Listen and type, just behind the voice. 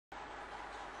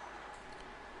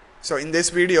So in this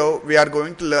video, we are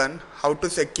going to learn how to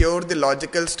secure the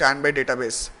logical standby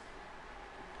database.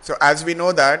 So as we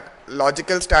know that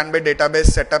logical standby database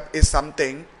setup is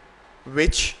something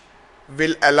which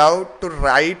will allow to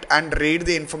write and read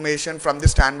the information from the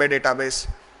standby database.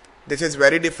 This is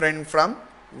very different from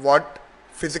what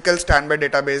physical standby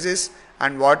database is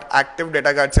and what active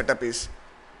data guard setup is.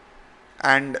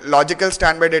 And logical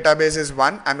standby database is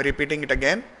one, I'm repeating it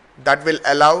again, that will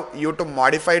allow you to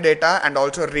modify data and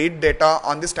also read data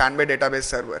on the standby database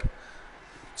server.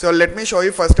 So let me show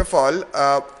you first of all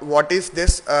what is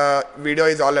this video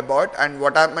is all about and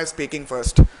what am I speaking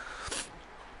first.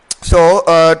 So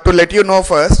to let you know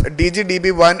first,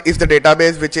 DGDB1 is the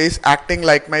database which is acting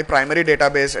like my primary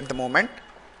database at the moment,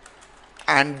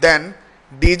 and then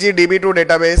DGDB2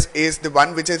 database is the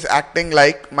one which is acting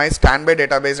like my standby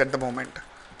database at the moment.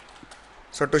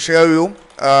 So to show you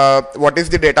what is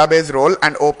the database role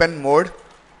and open mode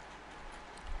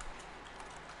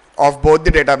of both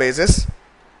the databases.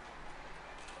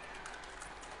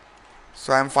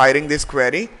 So I am firing this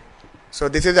query. So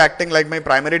this is acting like my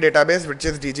primary database, which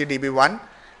is DGDB1,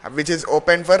 which is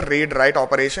open for read-write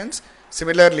operations.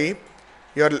 Similarly,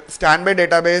 your standby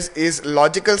database is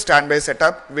logical standby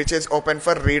setup, which is open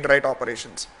for read-write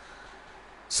operations.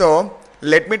 So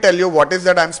let me tell you what is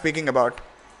that I am speaking about.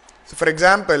 So for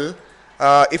example,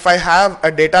 if I have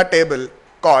a data table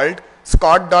called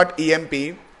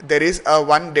scott.emp, there is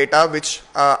one data which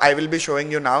I will be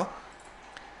showing you now.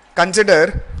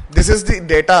 Consider this is the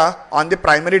data on the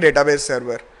primary database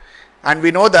server, and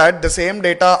we know that the same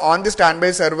data on the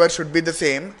standby server should be the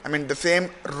same. I mean the same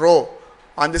row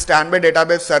on the standby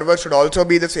database server should also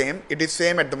be the same. It is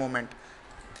same at the moment.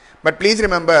 But please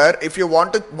remember, if you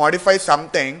want to modify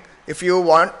something, if you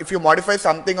modify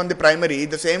something on the primary,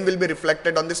 the same will be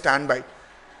reflected on the standby.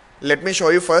 Let me show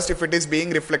you first if it is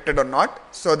being reflected or not,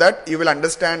 so that you will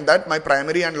understand that my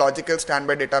primary and logical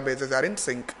standby databases are in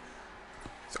sync.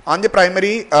 So on the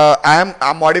primary, I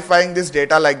am modifying this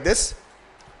data like this.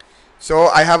 So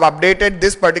I have updated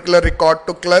this particular record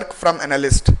to clerk from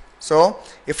analyst. So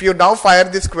if you now fire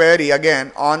this query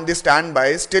again on the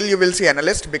standby, still you will see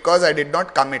analyst because I did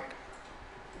not commit.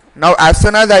 Now as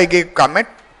soon as I give commit,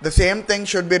 the same thing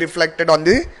should be reflected on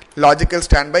the logical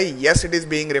standby. Yes, it is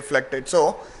being reflected.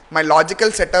 So my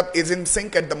logical setup is in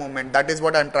sync at the moment. That is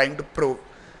what I am trying to prove.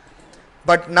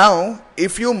 But now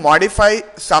if you modify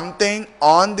something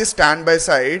on the standby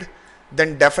side,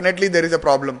 then definitely there is a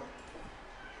problem.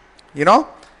 You know,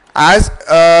 as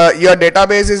your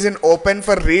database is in open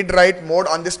for read-write mode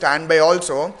on the standby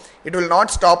also, it will not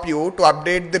stop you to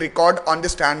update the record on the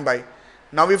standby.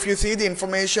 Now if you see the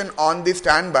information on the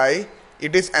standby,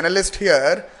 it is analyst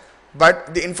here,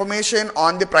 but the information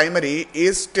on the primary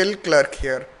is still clerk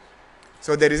here.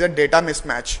 So there is a data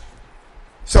mismatch.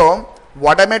 So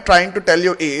what am I trying to tell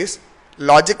you is,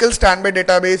 logical standby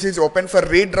database is open for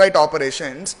read-write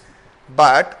operations,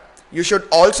 but you should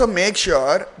also make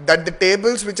sure that the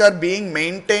tables which are being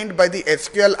maintained by the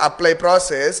SQL apply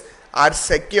process are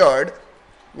secured.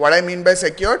 What I mean by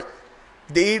secured?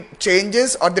 The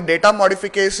changes or the data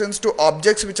modifications to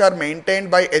objects which are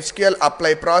maintained by SQL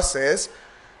apply process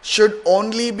should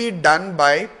only be done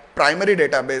by primary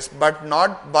database, but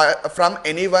not from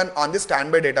anyone on the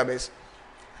standby database.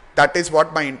 That is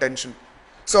what my intention.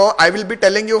 So I will be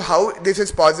telling you how this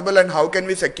is possible and how can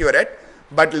we secure it.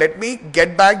 But let me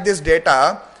get back this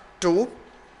data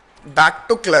back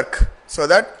to clerk. So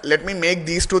that let me make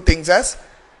these two things as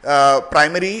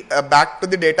primary, back to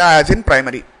the data as in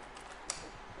primary.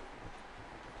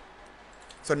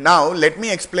 So now let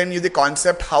me explain you the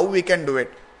concept how we can do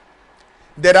it.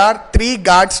 There are three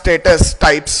guard status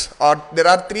types, or there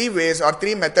are three ways or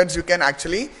three methods you can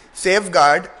actually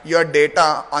safeguard your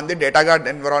data on the data guard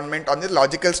environment on the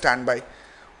logical standby.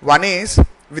 One is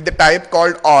with the type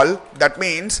called all. That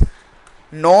means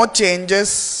no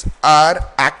changes are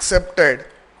accepted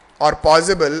or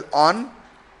possible on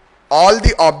all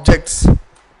the objects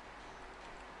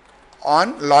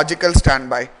on logical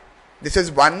standby. This is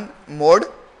one mode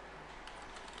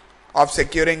of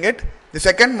securing it. The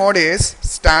second mode is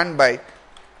standby.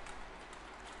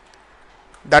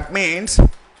 That means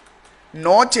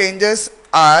no changes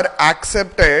are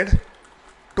accepted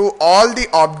to all the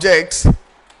objects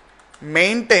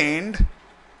maintained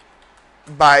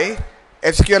by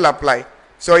SQL apply.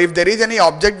 So if there is any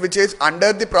object which is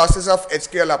under the process of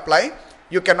SQL apply,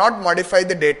 you cannot modify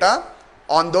the data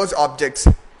on those objects.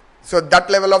 So that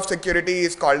level of security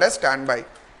is called as standby.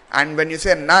 And when you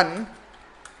say none,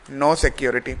 no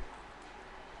security.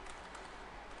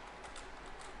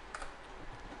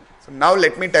 So now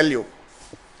let me tell you.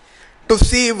 to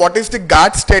see what is the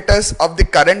guard status of the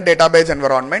current database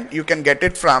environment, you can get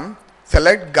it from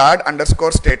select guard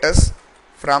underscore status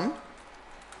from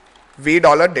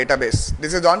v$database.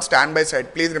 This is on standby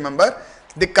side. Please remember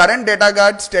the current data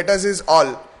guard status is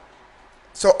all.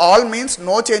 So all means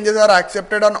no changes are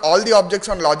accepted on all the objects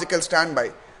on logical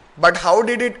standby. But how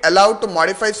did it allow to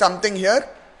modify something here?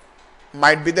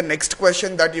 Might be the next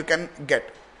question that you can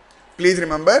get. Please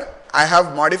remember, I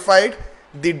have modified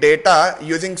the data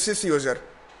using sysuser.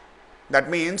 That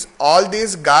means all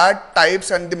these guard types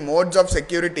and the modes of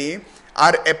security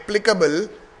are applicable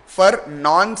for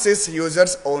non-sys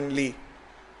users only.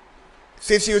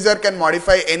 Sys user can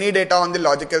modify any data on the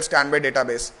logical standby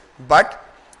database, but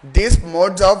these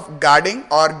modes of guarding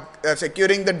or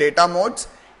securing the data modes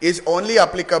is only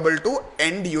applicable to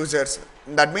end users.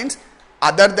 That means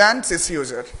other than sys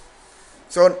user.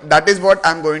 So that is what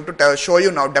I am going to show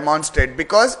you now, demonstrate.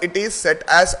 Because it is set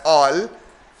as all,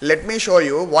 let me show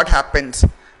you what happens.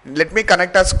 Let me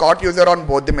connect as Scott user on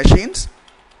both the machines.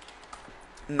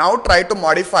 Now try to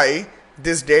modify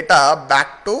this data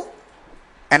back to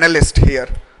analyst here.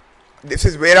 This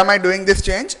is where am I doing this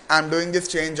change? I am doing this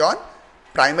change on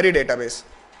primary database.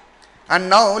 And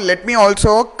now let me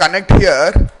also connect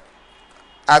here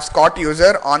as Scott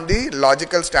user on the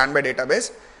logical standby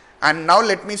database. And now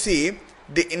let me see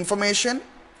the information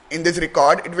in this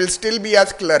record. It will still be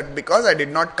as clerk because I did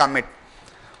not commit.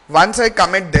 Once I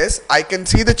commit this, I can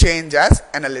see the change as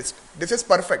analyst. This is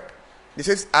perfect. This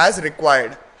is as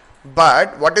required.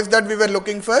 But what is that we were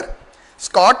looking for?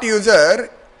 Scott user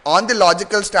on the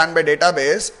logical standby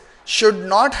database should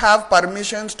not have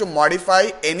permissions to modify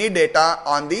any data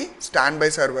on the standby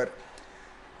server.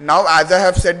 Now as I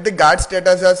have set the guard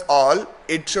status as all,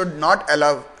 it should not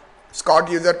allow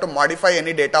Scott user to modify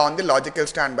any data on the logical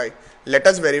standby. Let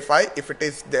us verify if it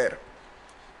is there.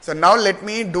 So now let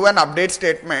me do an update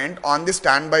statement on the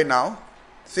standby now.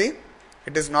 See,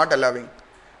 it is not allowing.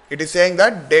 It is saying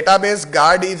that database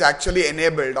guard is actually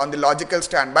enabled on the logical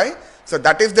standby. So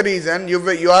that is the reason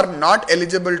you are not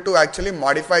eligible to actually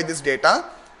modify this data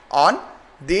on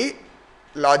the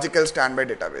logical standby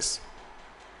database.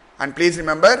 And please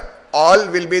remember,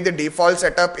 all will be the default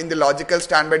setup in the logical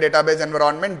standby database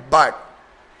environment. But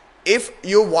if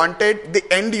you wanted the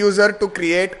end user to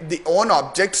create the own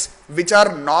objects which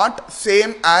are not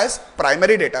same as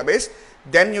primary database,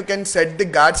 then you can set the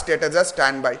guard status as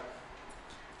standby.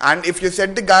 And if you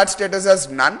set the guard status as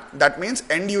none, that means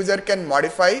end user can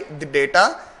modify the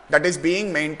data that is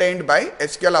being maintained by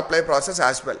SQL apply process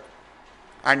as well.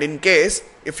 And in case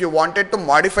if you wanted to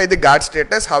modify the guard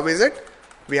status, how is it?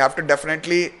 We have to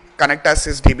definitely connect as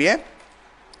sysdba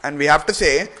and we have to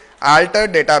say alter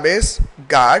database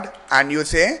guard and you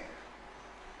say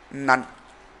none.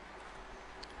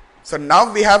 So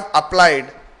now we have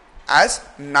applied as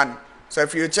none. So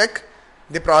if you check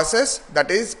the process, that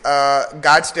is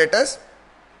guard status,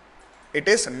 it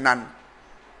is none.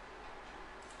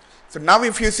 So now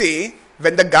if you see,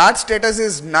 when the guard status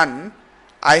is none,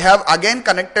 I have again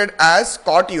connected as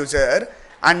Scott user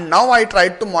and now I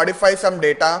tried to modify some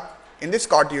data in the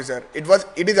Scott user. It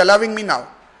is allowing me now,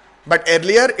 but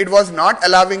earlier it was not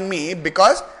allowing me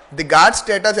because the guard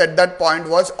status at that point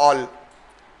was all.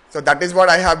 So that is what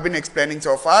I have been explaining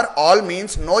so far. All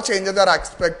means no changes are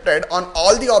expected on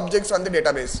all the objects on the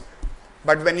database.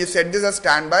 But when you set this as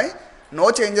standby, no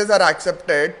changes are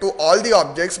accepted to all the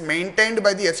objects maintained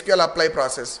by the SQL apply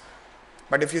process.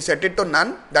 But if you set it to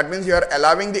none, that means you are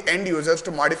allowing the end users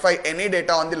to modify any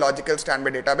data on the logical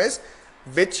standby database,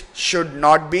 which should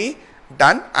not be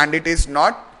done and it is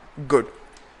not good.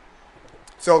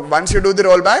 So once you do the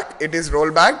rollback, it is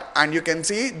rollback and you can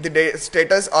see the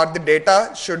status or the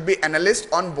data should be analyst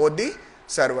on both the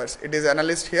servers. It is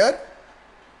analyst here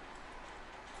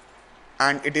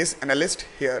and it is analyst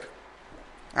here.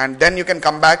 And then you can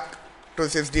come back to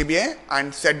sysdba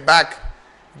and set back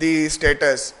the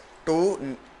status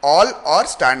to all or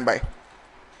standby.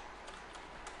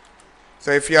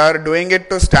 So if you are doing it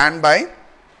to standby,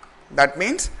 that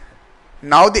means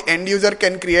now the end user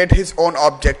can create his own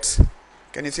objects.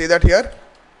 Can you see that here?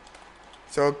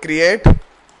 So create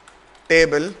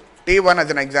table T1 as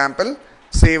an example,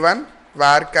 C1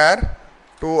 varchar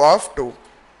 2 of 2.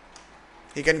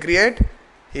 He can create,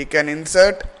 he can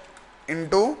insert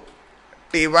into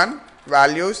T1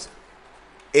 values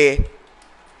A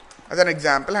as an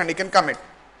example and he can commit.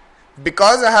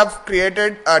 Because I have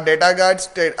created a data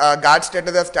guard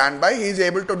status as standby, he is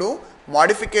able to do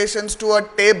modifications to our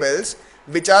tables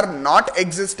which are not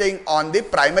existing on the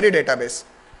primary database.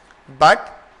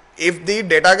 But if the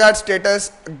data guard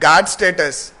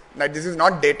status, like this is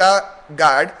not data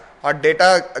guard, or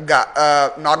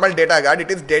normal data guard,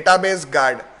 it is database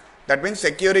guard. That means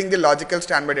securing the logical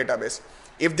standby database.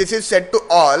 If this is set to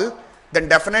all, then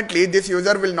definitely this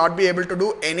user will not be able to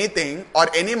do anything or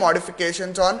any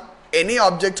modifications on any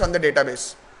objects on the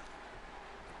database.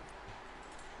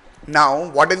 Now,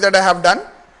 what is that I have done?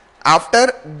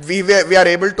 After we are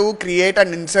able to create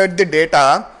and insert the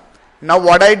data, now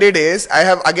what I did is I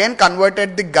have again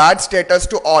converted the guard status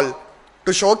to all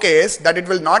to showcase that it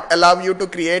will not allow you to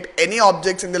create any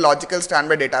objects in the logical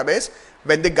standby database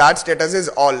when the guard status is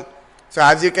all. So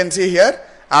as you can see here,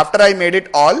 after I made it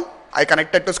all, I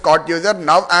connected to Scott user.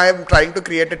 Now I am trying to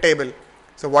create a table.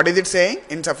 So what is it saying?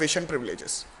 Insufficient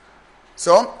privileges.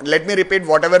 So let me repeat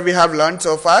whatever we have learned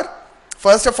so far.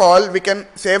 First of all, we can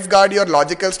safeguard your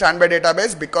logical standby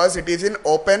database because it is in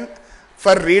open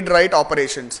for read-write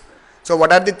operations. So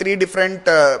what are the three different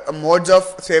modes of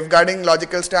safeguarding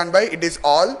logical standby? It is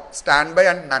all, standby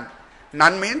and none.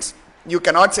 None means you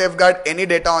cannot safeguard any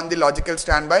data on the logical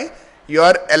standby. You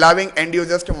are allowing end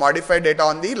users to modify data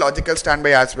on the logical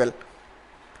standby as well.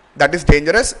 That is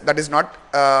dangerous. That is not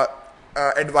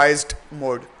advised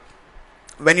mode.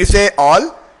 When you say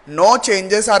all, no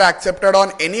changes are accepted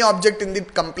on any object in the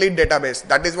complete database.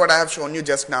 That is what I have shown you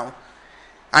just now.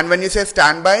 And when you say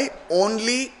standby,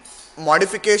 only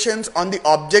modifications on the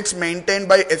objects maintained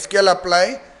by SQL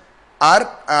apply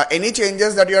are any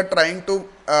changes that you are trying to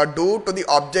do to the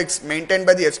objects maintained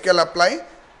by the SQL apply,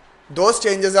 those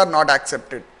changes are not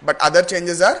accepted, but other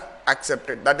changes are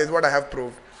accepted. That is what I have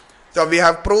proved. So we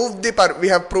have proven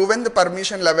the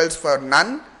permission levels for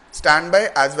none,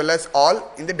 standby as well as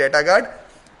all in the data guard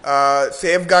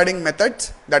safeguarding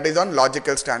methods, that is on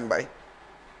logical standby.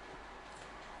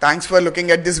 Thanks for looking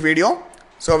at this video.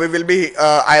 So we will be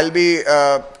I'll be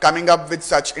coming up with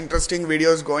such interesting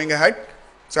videos going ahead.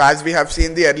 So as we have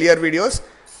seen the earlier videos,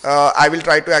 I will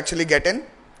try to actually get in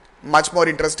much more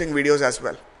interesting videos as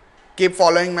well. Keep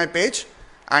following my page,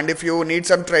 and if you need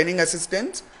some training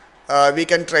assistance, we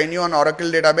can train you on Oracle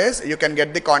database. You can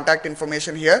get the contact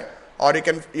information here, or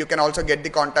you can also get the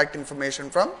contact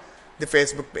information from the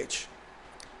Facebook page.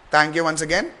 Thank you once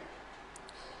again.